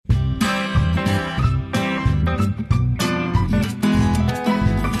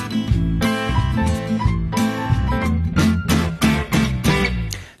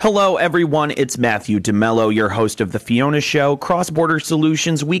Hello, everyone. It's Matthew DeMello, your host of The Fiona Show, Cross-Border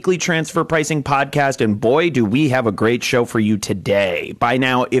Solutions weekly transfer pricing podcast, and boy, do we have a great show for you today. By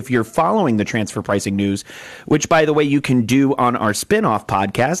now, if you're following the transfer pricing news, which, by the way, you can do on our spin-off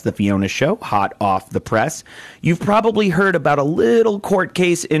podcast, The Fiona Show, hot off the press, you've probably heard about a little court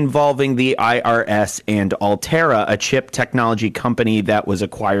case involving the IRS and Altera, a chip technology company that was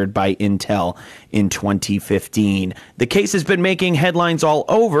acquired by Intel in 2015. The case has been making headlines all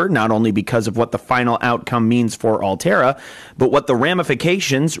over, not only because of what the final outcome means for Altera, but what the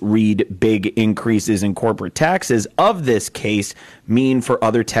ramifications, read big increases in corporate taxes, of this case mean for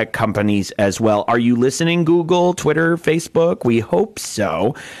other tech companies as well. Are you listening, Google, Twitter, Facebook? We hope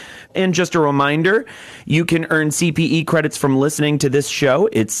so. And just a reminder, you can earn CPE credits from listening to this show.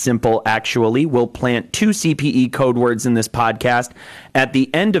 It's simple, actually. We'll plant 2 CPE code words in this podcast. At the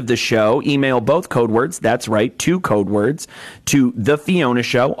end of the show, email both code words, that's right, 2 code words, to The Fiona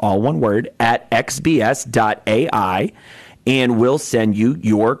Show, all one word, at xbs.ai, and we'll send you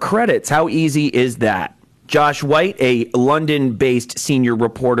your credits. How easy is that? Josh White, a London-based senior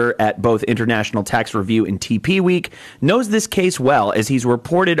reporter at both International Tax Review and TP Week, knows this case well as he's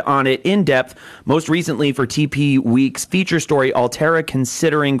reported on it in depth, most recently for TP Week's feature story, Altera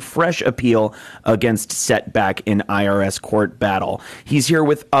considering fresh appeal against setback in IRS court battle. He's here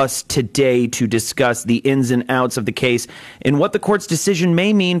with us today to discuss the ins and outs of the case and what the court's decision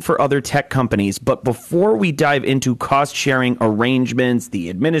may mean for other tech companies. But before we dive into cost-sharing arrangements, the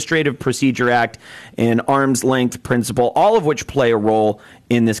Administrative Procedure Act, and arm's length principle, all of which play a role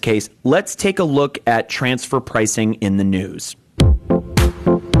in this case, let's take a look at transfer pricing in the news.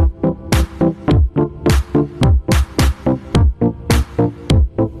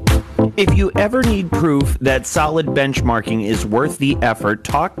 If you ever need proof that solid benchmarking is worth the effort,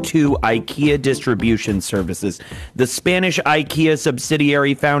 talk to IKEA Distribution Services. The Spanish IKEA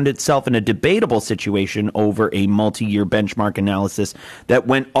subsidiary found itself in a debatable situation over a multi-year benchmark analysis that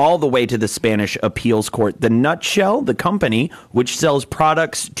went all the way to the Spanish appeals court. The nutshell, the company, which sells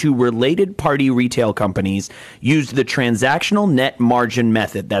products to related party retail companies, used the transactional net margin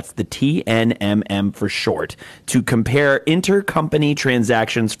method, that's the TNMM for short, to compare intercompany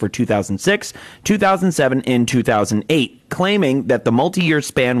transactions for 2006, 2007, and 2008, claiming that the multi-year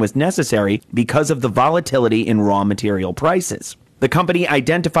span was necessary because of the volatility in raw material prices. The company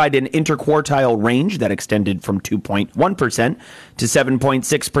identified an interquartile range that extended from 2.1% to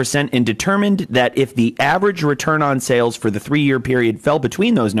 7.6% and determined that if the average return on sales for the 3-year period fell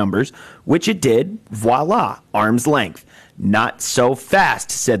between those numbers, which it did, voila, arm's length. Not so fast,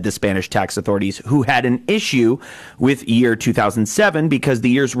 said the Spanish tax authorities, who had an issue with year 2007 because the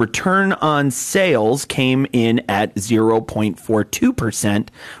year's return on sales came in at 0.42%,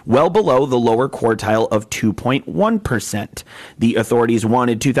 well below the lower quartile of 2.1%. The authorities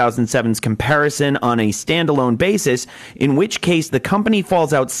wanted 2007's comparison on a standalone basis, in which case the company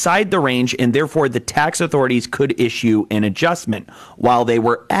falls outside the range and therefore the tax authorities could issue an adjustment. While they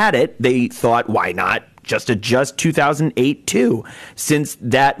were at it, they thought, why not just adjust 2008 too, since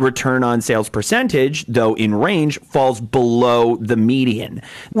that return on sales percentage, though in range, falls below the median.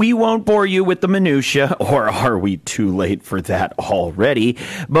 We won't bore you with the minutia, or are we too late for that already?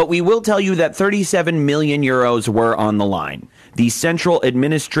 But we will tell you that 37 million euros were on the line. The Central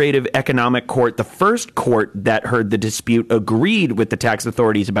Administrative Economic Court, the first court that heard the dispute, agreed with the tax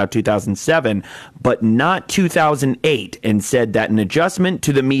authorities about 2007, but not 2008, and said that an adjustment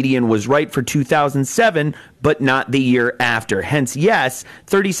to the median was right for 2007, but not the year after. Hence, yes,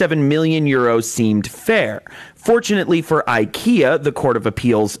 37 million euros seemed fair. Fortunately for IKEA, the Court of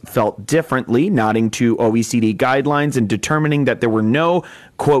Appeals felt differently, nodding to OECD guidelines and determining that there were no,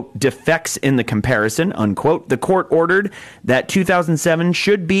 quote, defects in the comparison, unquote. The court ordered that 2007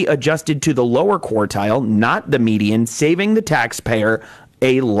 should be adjusted to the lower quartile, not the median, saving the taxpayer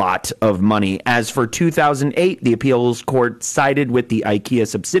a lot of money. As for 2008, the appeals court sided with the IKEA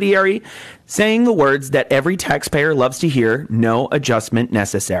subsidiary, saying the words that every taxpayer loves to hear, no adjustment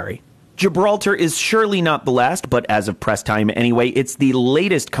necessary. Gibraltar is surely not the last, but as of press time anyway, it's the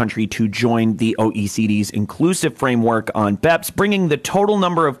latest country to join the OECD's inclusive framework on BEPS, bringing the total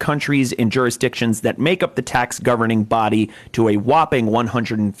number of countries and jurisdictions that make up the tax governing body to a whopping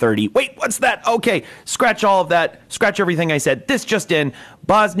 130. Wait, what's that? Okay, scratch all of that. Scratch everything I said. This just in.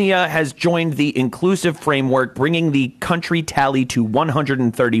 Bosnia has joined the inclusive framework, bringing the country tally to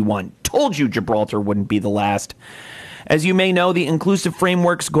 131. Told you Gibraltar wouldn't be the last. As you may know, the Inclusive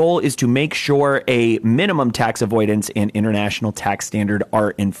Framework's goal is to make sure a minimum tax avoidance and international tax standard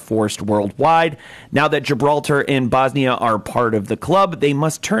are enforced worldwide. Now that Gibraltar and Bosnia are part of the club, they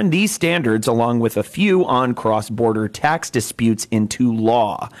must turn these standards, along with a few on cross-border tax disputes, into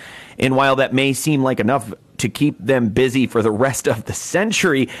law. And while that may seem like enough to keep them busy for the rest of the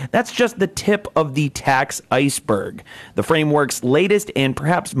century, that's just the tip of the tax iceberg. The framework's latest and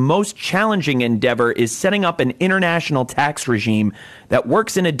perhaps most challenging endeavor is setting up an international tax regime that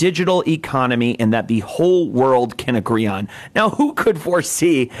works in a digital economy and that the whole world can agree on. Now, who could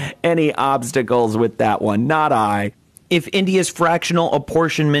foresee any obstacles with that one? Not I. If India's fractional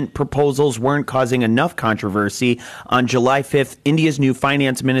apportionment proposals weren't causing enough controversy, on July 5th, India's new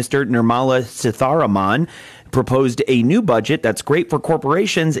finance minister, Nirmala Sitharaman, proposed a new budget that's great for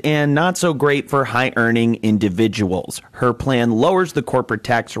corporations and not so great for high-earning individuals. Her plan lowers the corporate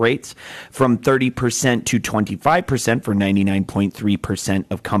tax rates from 30% to 25% for 99.3%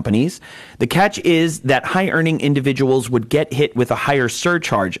 of companies. The catch is that high-earning individuals would get hit with a higher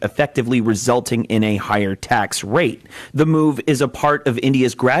surcharge, effectively resulting in a higher tax rate. The move is a part of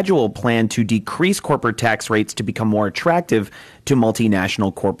India's gradual plan to decrease corporate tax rates to become more attractive to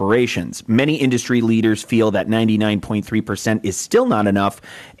multinational corporations. Many industry leaders feel that 99.3% is still not enough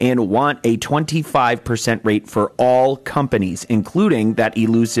and want a 25% rate for all companies, including that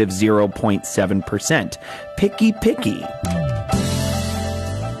elusive 0.7%. Picky.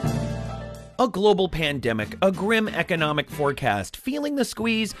 A global pandemic, a grim economic forecast, feeling the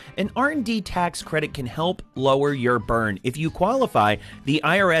squeeze, an R&D tax credit can help lower your burn. If you qualify, the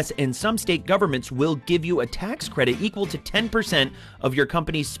IRS and some state governments will give you a tax credit equal to 10% of your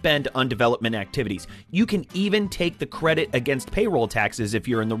company's spend on development activities. You can even take the credit against payroll taxes if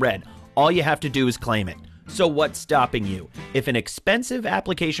you're in the red. All you have to do is claim it. So what's stopping you? If an expensive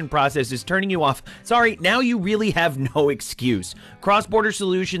application process is turning you off, sorry, now you really have no excuse. Cross-Border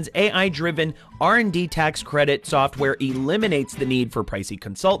Solutions' AI-driven R&D tax credit software eliminates the need for pricey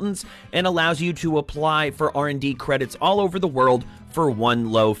consultants and allows you to apply for R&D credits all over the world for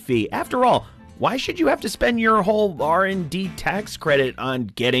one low fee. After all, why should you have to spend your whole R&D tax credit on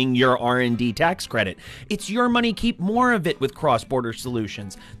getting your R&D tax credit? It's your money. Keep more of it with Cross-Border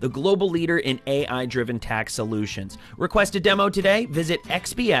Solutions, the global leader in AI-driven tax solutions. Request a demo today. Visit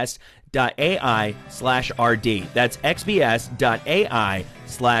xbs.ai/RD. That's xbs.ai/RD.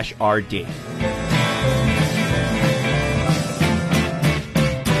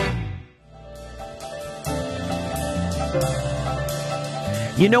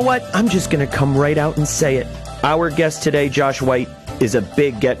 You know what? I'm just going to come right out and say it. Our guest today, Josh White, is a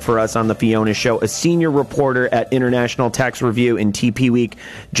big get for us on the Fiona Show, a senior reporter at International Tax Review and TP Week.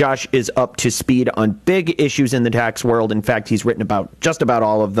 Josh is up to speed on big issues in the tax world. In fact, he's written about just about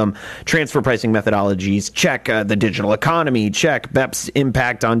all of them. Transfer pricing methodologies, check. The digital economy, check. BEPS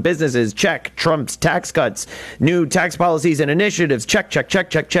impact on businesses, check. Trump's tax cuts, new tax policies and initiatives, check.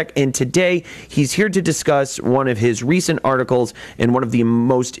 And today, he's here to discuss one of his recent articles and one of the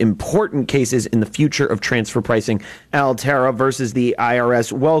most important cases in the future of transfer pricing, Altera versus the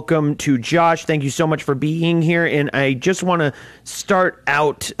IRS. Welcome to Josh. Thank you so much for being here. And I just want to start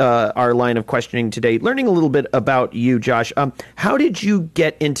out our line of questioning today, learning a little bit about you, Josh. How did you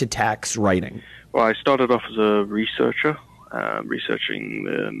get into tax writing? Well, I started off as a researcher, researching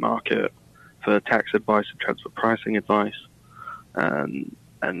the market for tax advice and transfer pricing advice. And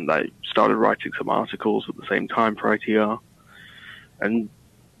I started writing some articles at the same time for ITR. And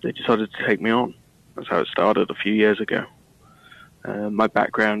they decided to take me on. That's how it started a few years ago. My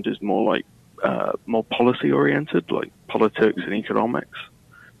background is more policy oriented, like politics and economics,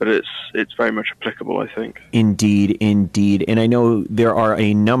 but it's very much applicable, I think. Indeed. And I know there are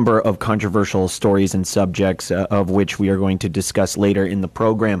a number of controversial stories and subjects of which we are going to discuss later in the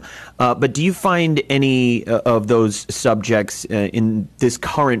program. But do you find any of those subjects in this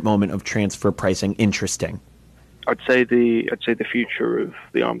current moment of transfer pricing interesting? I'd say the future of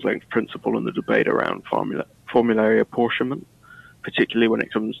the arm's length principle and the debate around formulary apportionment, particularly when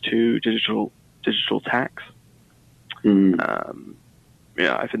it comes to digital tax.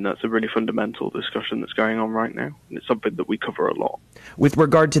 I think that's a really fundamental discussion that's going on right now, and it's something that we cover a lot. With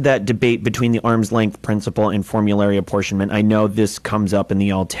regard to that debate between the arm's length principle and formulary apportionment, I know this comes up in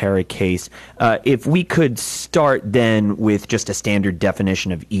the Altera case. If we could start then with just a standard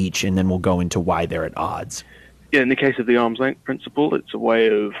definition of each, and then we'll go into why they're at odds. Yeah, in the case of the arm's length principle, it's a way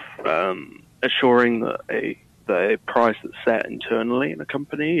of assuring that a price that's set internally in a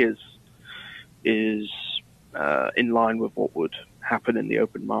company is in line with what would happen in the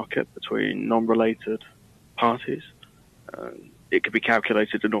open market between non-related parties. It could be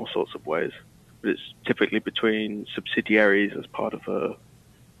calculated in all sorts of ways. but it's typically between subsidiaries as part of a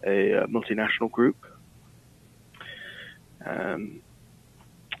multinational group. And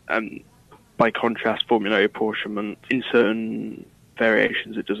by contrast, formulary apportionment, in certain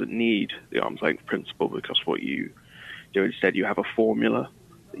variations, it doesn't need the arm's length principle, because what you do instead, you have a formula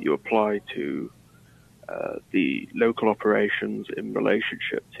that you apply to the local operations in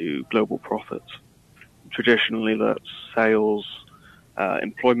relationship to global profits. Traditionally, that's sales,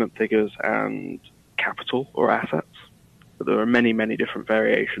 employment figures, and capital or assets. But there are many, many different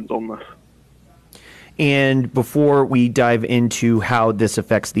variations on this. And before we dive into how this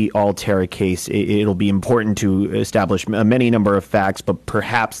affects the Altera case, it'll be important to establish many number of facts, but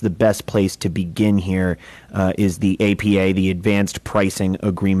perhaps the best place to begin here is the APA, the Advanced Pricing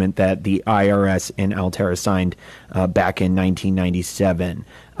Agreement that the IRS and Altera signed back in 1997.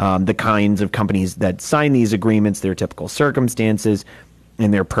 The kinds of companies that sign these agreements, their typical circumstances,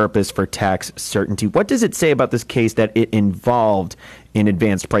 and their purpose for tax certainty. What does it say about this case that it involved an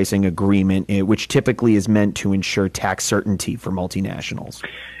advanced pricing agreement, which typically is meant to ensure tax certainty for multinationals?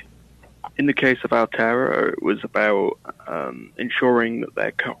 In the case of Altera, it was about ensuring that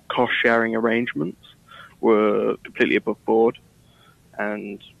their cost-sharing arrangements were completely above board,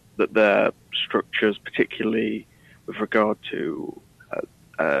 and that their structures, particularly with regard to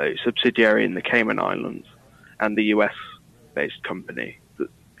a subsidiary in the Cayman Islands and the US-based company,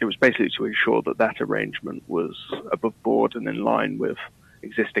 it was basically to ensure that that arrangement was above board and in line with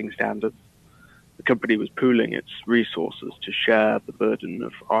existing standards. The company was pooling its resources to share the burden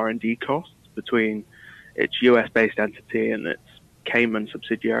of R&D costs between its US-based entity and its Cayman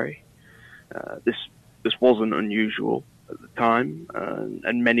subsidiary. This wasn't unusual at the time,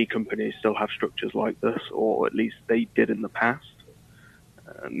 and many companies still have structures like this, or at least they did in the past.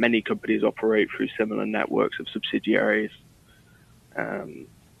 Many companies operate through similar networks of subsidiaries.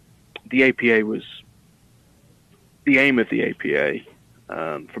 The aim of the APA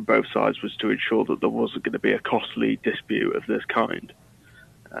from both sides was to ensure that there wasn't going to be a costly dispute of this kind,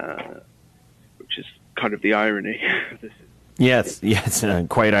 which is kind of the irony. Yes,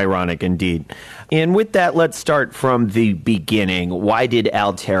 quite ironic indeed. And with that, let's start from the beginning. Why did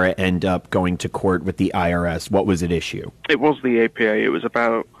Altera end up going to court with the IRS? What was at issue? It was the APA. It was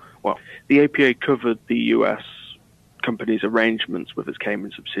about, the APA covered the U.S. company's arrangements with its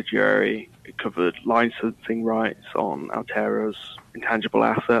Cayman subsidiary. It covered licensing rights on Altera's intangible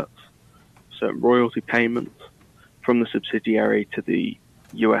assets, certain royalty payments from the subsidiary to the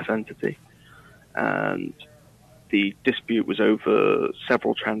U.S. entity. And the dispute was over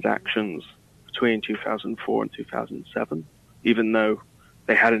several transactions between 2004 and 2007, even though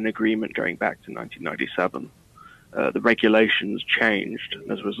they had an agreement going back to 1997. The regulations changed,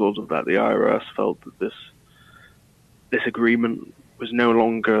 and as a result of that, the IRS felt that this agreement was no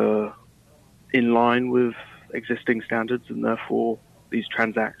longer in line with existing standards, and therefore these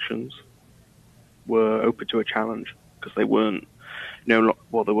transactions were open to a challenge because they were no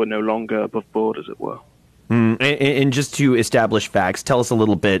longer above board, as it were. And just to establish facts, tell us a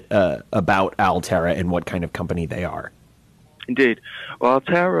little bit about Altera and what kind of company they are. Indeed. Well,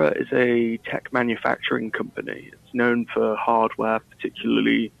 Altera is a tech manufacturing company. It's known for hardware,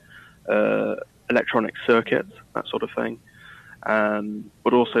 particularly electronic circuits, that sort of thing,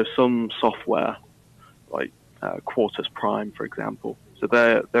 but also some software, like Quartus Prime, for example. So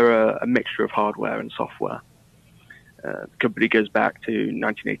they're a mixture of hardware and software. The company goes back to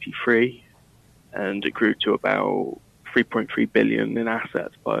 1983, and it grew to about $3.3 billion in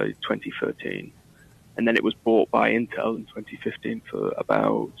assets by 2013. And then it was bought by Intel in 2015 for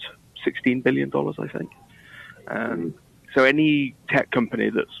about $16 billion, I think. So any tech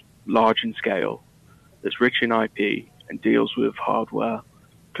company that's large in scale, that's rich in IP, and deals with hardware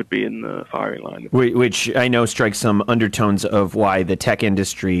could be in the firing line. Which I know strikes some undertones of why the tech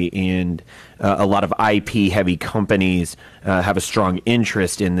industry and a lot of IP-heavy companies have a strong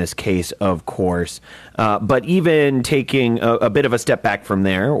interest in this case, of course. But even taking a bit of a step back from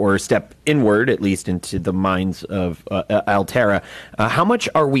there, or a step inward, at least into the minds of Altera, how much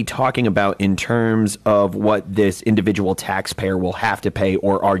are we talking about in terms of what this individual taxpayer will have to pay,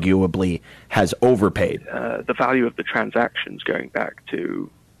 or arguably has overpaid? The value of the transactions going back to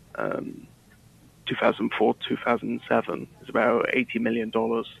 2004, 2007 is about $80 million.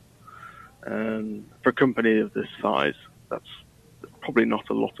 For a company of this size, that's probably not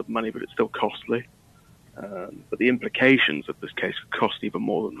a lot of money, but it's still costly. But the implications of this case could cost even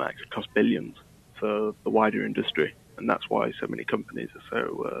more than that. It could cost billions for the wider industry, and that's why so many companies are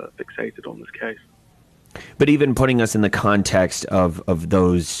so fixated on this case. But even putting us in the context of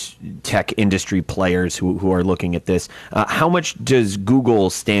those tech industry players who are looking at this, how much does Google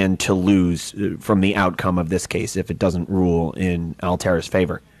stand to lose from the outcome of this case if it doesn't rule in Altera's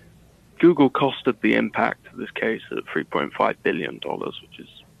favor? Google costed the impact of this case at $3.5 billion, which is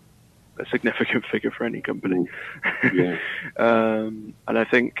a significant figure for any company. Yeah. And I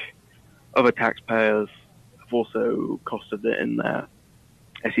think other taxpayers have also costed it in their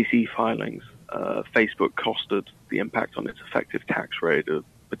SEC filings. Facebook costed the impact on its effective tax rate of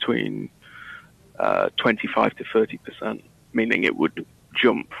between 25 to 30%, meaning it would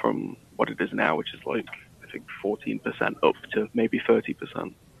jump from what it is now, which is like, I think, 14% up to maybe 30%,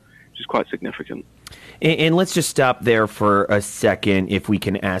 which is quite significant. And let's just stop there for a second if we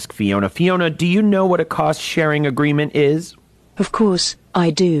can ask Fiona. Fiona, do you know what a cost-sharing agreement is? Of course,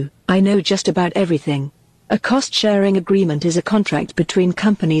 I do. I know just about everything. A cost-sharing agreement is a contract between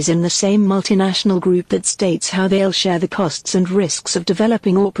companies in the same multinational group that states how they'll share the costs and risks of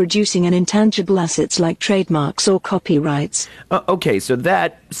developing or producing an intangible assets like trademarks or copyrights. Okay, so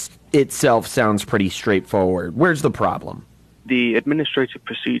that itself sounds pretty straightforward. Where's the problem? The Administrative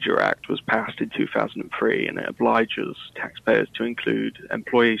Procedure Act was passed in 2003, and it obliges taxpayers to include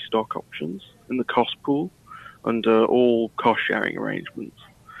employee stock options in the cost pool under all cost-sharing arrangements.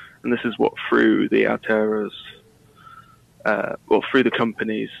 And this is what threw the Altera's, threw the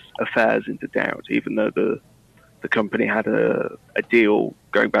company's affairs into doubt, even though the company had a deal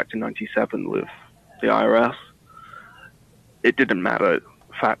going back to '97 with the IRS. It didn't matter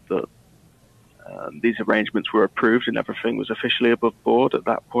the fact that these arrangements were approved and everything was officially above board at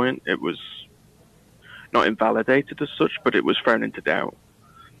that point. It was not invalidated as such, but it was thrown into doubt.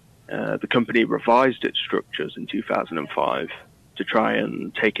 The company revised its structures in 2005 to try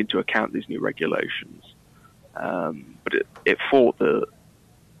and take into account these new regulations. But it thought that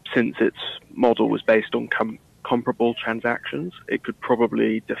since its model was based on comparable transactions, it could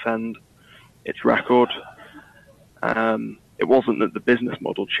probably defend its record. It wasn't that the business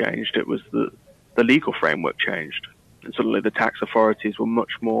model changed, it was that the legal framework changed. And suddenly the tax authorities were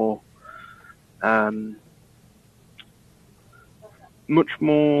much more what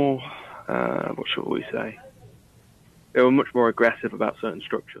shall we say? They were much more aggressive about certain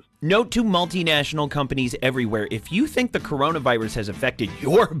structures. Note to multinational companies everywhere, if you think the coronavirus has affected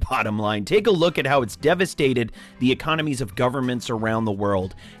your bottom line, take a look at how it's devastated the economies of governments around the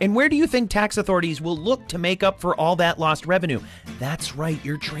world. And where do you think tax authorities will look to make up for all that lost revenue? That's right,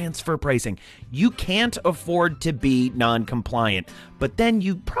 your transfer pricing. You can't afford to be non-compliant, but then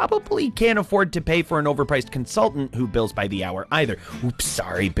you probably can't afford to pay for an overpriced consultant who bills by the hour either. Oops,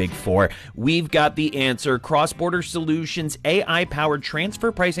 sorry, Big Four. We've got the answer. Cross-Border Solutions AI-powered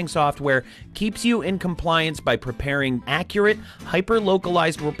transfer pricing software keeps you in compliance by preparing accurate,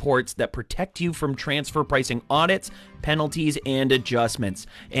 hyper-localized reports that protect you from transfer pricing audits, penalties, and adjustments.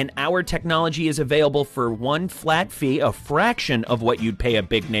 And our technology is available for one flat fee, a fraction of what you'd pay a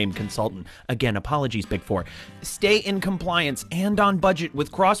big-name consultant. Again, apologies, Big Four. Stay in compliance and on budget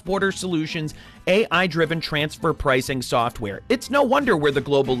with Cross-Border Solutions AI-driven transfer pricing software. It's no wonder we're the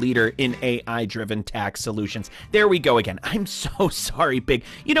global leader in AI-driven tax solutions. There we go again. I'm so sorry, Big.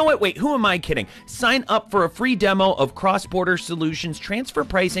 You know what? Wait, who am I kidding? Sign up for a free demo of Cross-Border Solutions transfer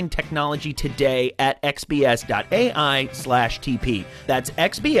pricing technology today at xbs.ai/TP. That's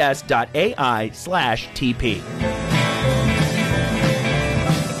xbs.ai/TP.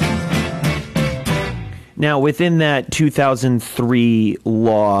 Now, within that 2003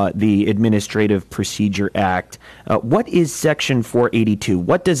 law, the Administrative Procedure Act, what is Section 482?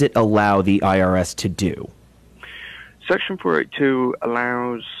 What does it allow the IRS to do? Section 482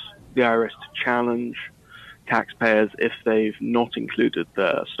 allows the IRS to challenge taxpayers if they've not included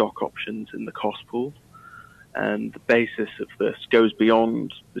their stock options in the cost pool. And the basis of this goes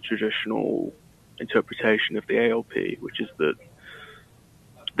beyond the traditional interpretation of the ALP, which is that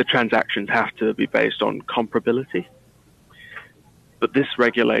the transactions have to be based on comparability. But this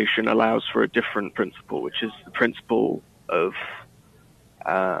regulation allows for a different principle, which is the principle that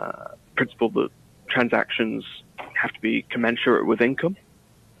transactions have to be commensurate with income,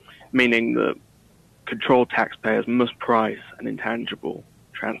 meaning that controlled taxpayers must price an intangible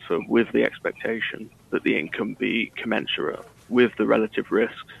transfer with the expectation that the income be commensurate with the relative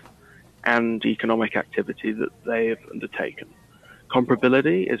risks and economic activity that they have undertaken.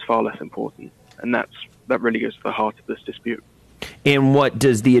 Comparability is far less important, and that really goes to the heart of this dispute. And what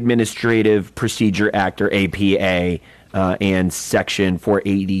does the Administrative Procedure Act, or APA, and Section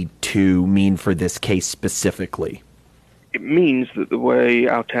 482 mean for this case specifically? It means that the way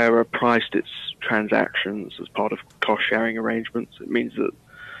Altera priced its transactions as part of cost-sharing arrangements, it means that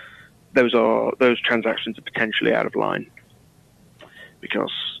those transactions are potentially out of line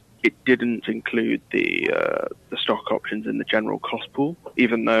because it didn't include the stock options in the general cost pool,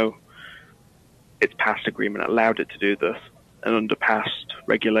 even though its past agreement allowed it to do this. And under past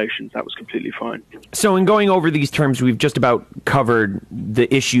regulations, that was completely fine. So in going over these terms, we've just about covered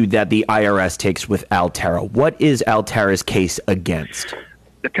the issue that the IRS takes with Altera. What is Altera's case against?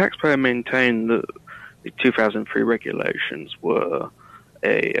 The taxpayer maintained that the 2003 regulations were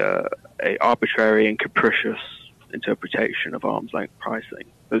a arbitrary and capricious interpretation of arm's length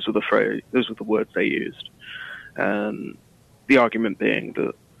pricing. Those were the words they used. The argument being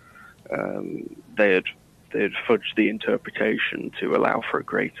that they had fudged the interpretation to allow for a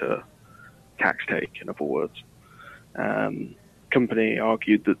greater tax take, in other words. Company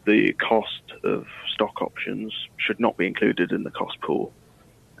argued that the cost of stock options should not be included in the cost pool,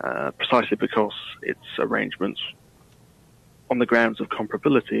 precisely because its arrangements on the grounds of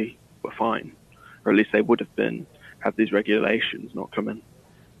comparability were fine, or at least they would have been had these regulations not come in.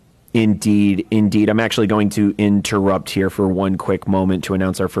 Indeed, indeed. I'm actually going to interrupt here for one quick moment to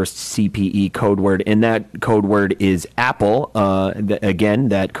announce our first CPE code word, and that code word is Apple. Again,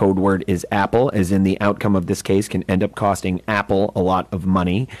 that code word is Apple, as in the outcome of this case can end up costing Apple a lot of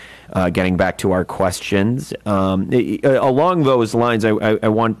money. Getting back to our questions, along those lines, I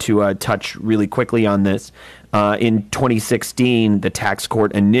want to touch really quickly on this. In 2016, the tax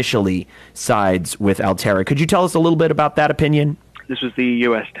court initially sides with Altera. Could you tell us a little bit about that opinion? This was the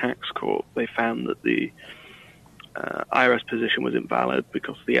U.S. tax court. They found that the IRS position was invalid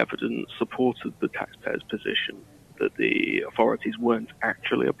because the evidence supported the taxpayer's position that the authorities weren't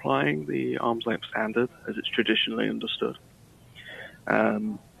actually applying the arm's length standard as it's traditionally understood.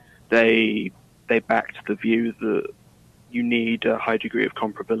 They backed the view that you need a high degree of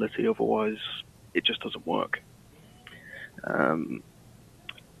comparability, otherwise it just doesn't work. And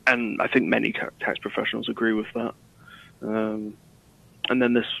I think many tax professionals agree with that. And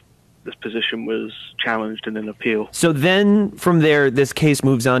then this position was challenged in an appeal. So then from there, this case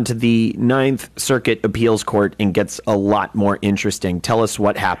moves on to the Ninth Circuit Appeals Court and gets a lot more interesting. Tell us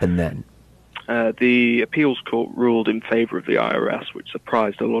what happened then. The appeals court ruled in favor of the IRS, which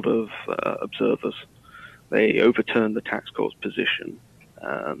surprised a lot of observers. They overturned the tax court's position.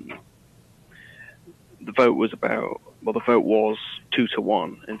 The vote was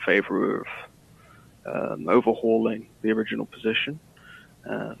 2-1 in favor of overhauling the original position.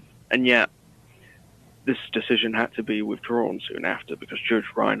 And yet, this decision had to be withdrawn soon after because Judge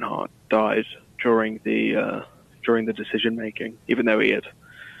Reinhardt died during the decision making, even though he had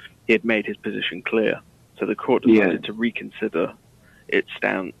made his position clear. So the court decided to reconsider its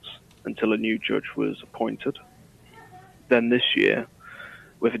stance until a new judge was appointed. Then this year,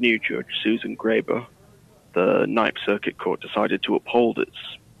 with a new judge, Susan Graber, the Ninth Circuit Court decided to uphold its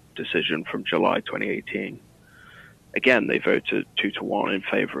decision from July 2018. Again, they voted 2-1 in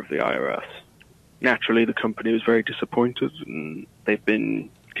favor of the IRS. Naturally, the company was very disappointed, and they've been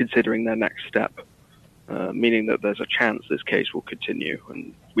considering their next step, meaning that there's a chance this case will continue,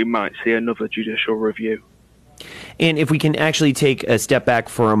 and we might see another judicial review. And if we can actually take a step back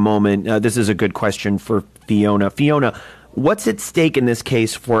for a moment, this is a good question for Fiona. Fiona, what's at stake in this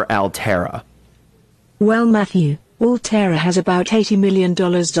case for Altera? Well, Matthew, Altera has about $80 million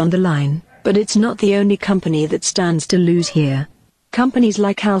on the line, but it's not the only company that stands to lose here. Companies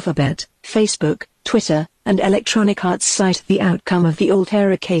like Alphabet, Facebook, Twitter, and Electronic Arts cite the outcome of the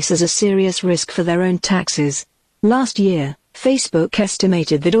Altera case as a serious risk for their own taxes. Last year, Facebook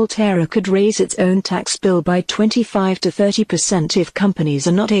estimated that Altera could raise its own tax bill by 25 to 30% if companies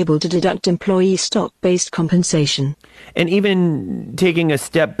are not able to deduct employee stock-based compensation. And even taking a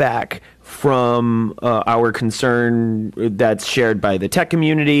step back from our concern that's shared by the tech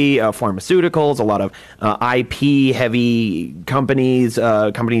community, pharmaceuticals, a lot of IP-heavy companies,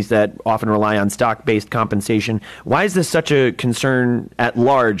 companies that often rely on stock-based compensation. Why is this such a concern at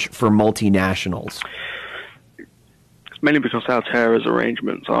large for multinationals? It's mainly because Altera's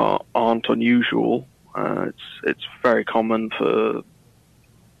arrangements aren't unusual. It's very common for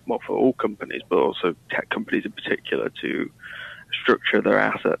all companies, but also tech companies in particular, to structure their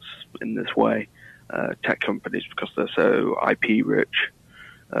assets in this way. Tech companies, because they're so IP rich,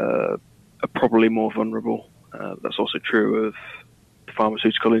 are probably more vulnerable. That's also true of the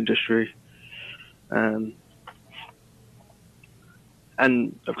pharmaceutical industry. And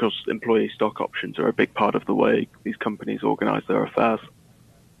of course, employee stock options are a big part of the way these companies organize their affairs.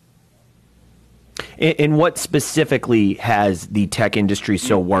 And what specifically has the tech industry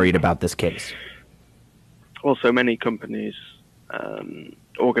so worried about this case? Well, so many companies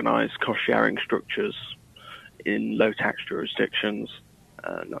organize cost-sharing structures in low-tax jurisdictions.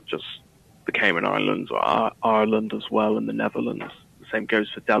 not just the Cayman Islands or Ireland as well, and the Netherlands. The same goes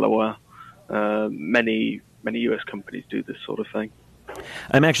for Delaware. Many U.S. companies do this sort of thing.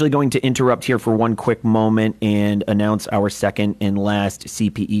 I'm actually going to interrupt here for one quick moment and announce our second and last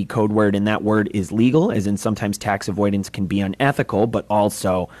CPE code word, and that word is legal, as in sometimes tax avoidance can be unethical, but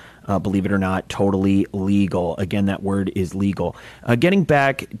also, believe it or not, totally legal. Again, that word is legal. Getting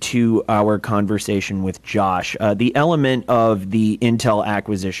back to our conversation with Josh, the element of the Intel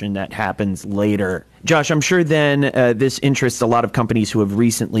acquisition that happens later. Josh, I'm sure then this interests a lot of companies who have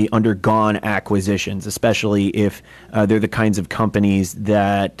recently undergone acquisitions, especially if they're the kinds of companies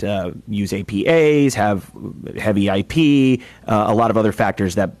that use APAs, have heavy IP, a lot of other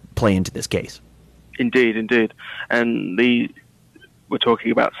factors that play into this case. Indeed. And we're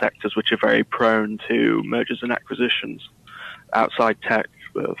talking about sectors which are very prone to mergers and acquisitions. Outside tech,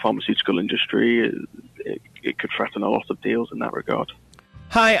 the pharmaceutical industry, it could threaten a lot of deals in that regard.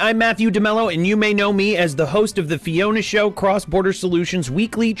 Hi, I'm Matthew DeMello, and you may know me as the host of the Fiona Show Cross-Border Solutions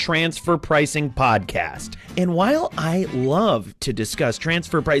weekly transfer pricing podcast. And while I love to discuss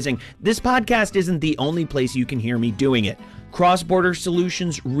transfer pricing, this podcast isn't the only place you can hear me doing it. Cross-Border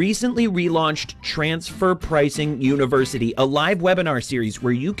Solutions recently relaunched Transfer Pricing University, a live webinar series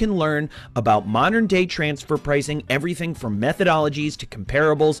where you can learn about modern-day transfer pricing, everything from methodologies to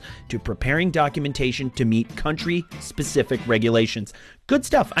comparables to preparing documentation to meet country-specific regulations. Good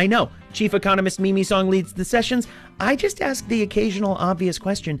stuff, I know. Chief Economist Mimi Song leads the sessions. I just ask the occasional obvious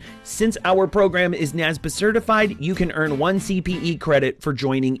question. Since our program is NASBA certified, you can earn 1 CPE credit for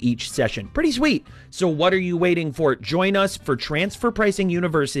joining each session. Pretty sweet. So what are you waiting for? Join us for Transfer Pricing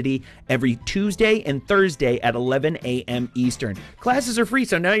University every Tuesday and Thursday at 11 a.m. Eastern. Classes are free,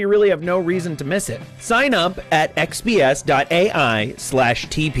 so now you really have no reason to miss it. Sign up at xbs.ai/TPU.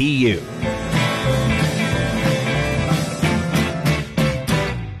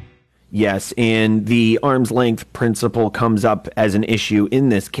 Yes, and the arm's length principle comes up as an issue in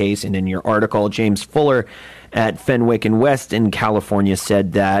this case. And in your article, James Fuller at Fenwick and West in California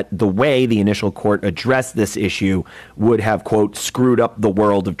said that the way the initial court addressed this issue would have, quote, screwed up the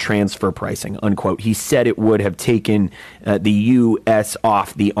world of transfer pricing, unquote. He said it would have taken the U.S.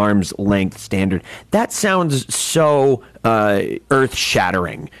 off the arm's length standard. That sounds so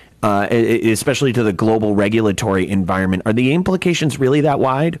earth-shattering, especially to the global regulatory environment. Are the implications really that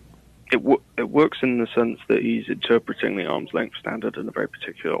wide? It works in the sense that he's interpreting the arm's length standard in a very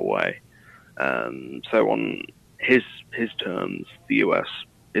particular way. So on his terms, the U.S.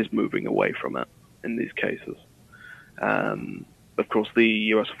 is moving away from it in these cases. Of course, the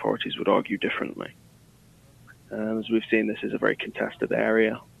U.S. authorities would argue differently. As we've seen, this is a very contested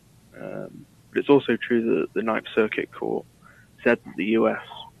area. But it's also true that the Ninth Circuit Court said that the U.S.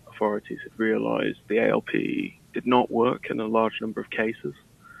 authorities had realized the ALP did not work in a large number of cases.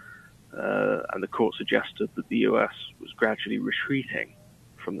 And the court suggested that the U.S. was gradually retreating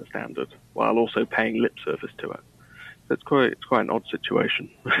from the standard while also paying lip service to it. So it's quite an odd situation.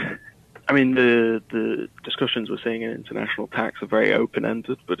 I mean, the discussions we're seeing in international tax are very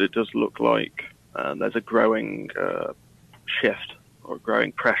open-ended, but it does look like there's a growing shift or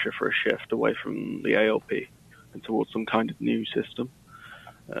growing pressure for a shift away from the ALP and towards some kind of new system.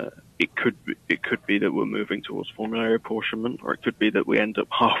 It could be that we're moving towards formulary apportionment, or it could be that we end up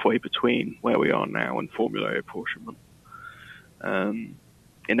halfway between where we are now and formulary apportionment.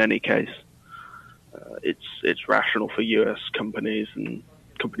 In any case, it's rational for U.S. companies and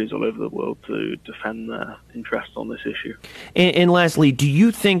companies all over the world to defend their interests on this issue. And lastly, do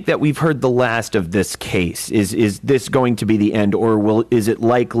you think that we've heard the last of this case? Is this going to be the end, or is it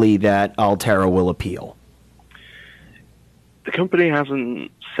likely that Altera will appeal? The company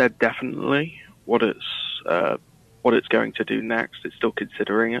hasn't said definitely what it's going to do next. It's still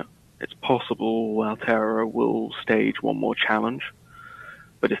considering it. It's possible Altera will stage one more challenge,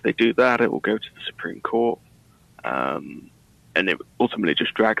 but if they do that, it will go to the Supreme Court, and it ultimately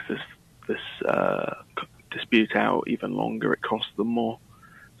just drags this dispute out even longer. It costs them more,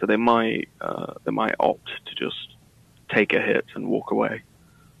 so they might opt to just take a hit and walk away.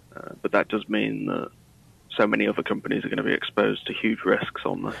 But that does mean that so many other companies are going to be exposed to huge risks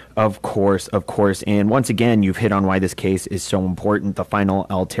on this. Of course. And once again, you've hit on why this case is so important. The final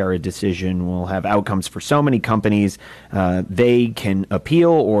Altera decision will have outcomes for so many companies. They can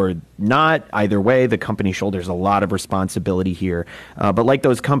appeal or not. Either way, the company shoulders a lot of responsibility here. But like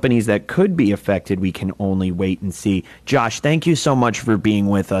those companies that could be affected, we can only wait and see. Josh, thank you so much for being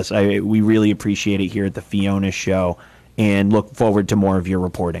with us. We really appreciate it here at the Fiona Show and look forward to more of your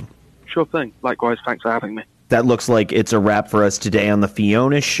reporting. Sure thing. Likewise, thanks for having me. That looks like it's a wrap for us today on the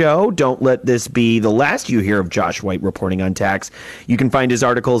Fiona Show. Don't let this be the last you hear of Josh White reporting on tax. You can find his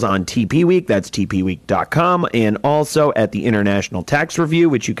articles on TP Week, that's tpweek.com, and also at the International Tax Review,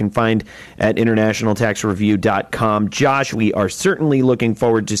 which you can find at internationaltaxreview.com. Josh, we are certainly looking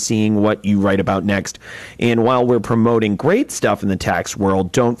forward to seeing what you write about next. And while we're promoting great stuff in the tax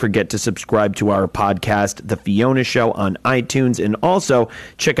world, don't forget to subscribe to our podcast, The Fiona Show, on iTunes, and also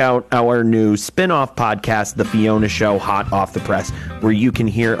check out our new spin-off podcast, The Fiona Show, Hot Off the Press, where you can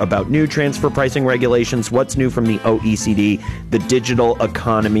hear about new transfer pricing regulations, what's new from the OECD, the digital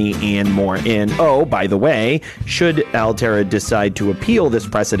economy, and more. And oh, by the way, should Altera decide to appeal this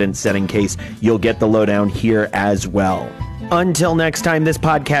precedent-setting case, you'll get the lowdown here as well. Until next time, this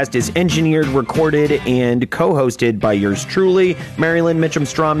podcast is engineered, recorded, and co-hosted by yours truly. Marilyn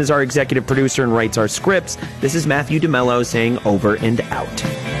Mitchum-Strom is our executive producer and writes our scripts. This is Matthew DeMello saying over and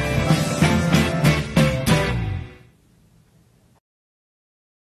out.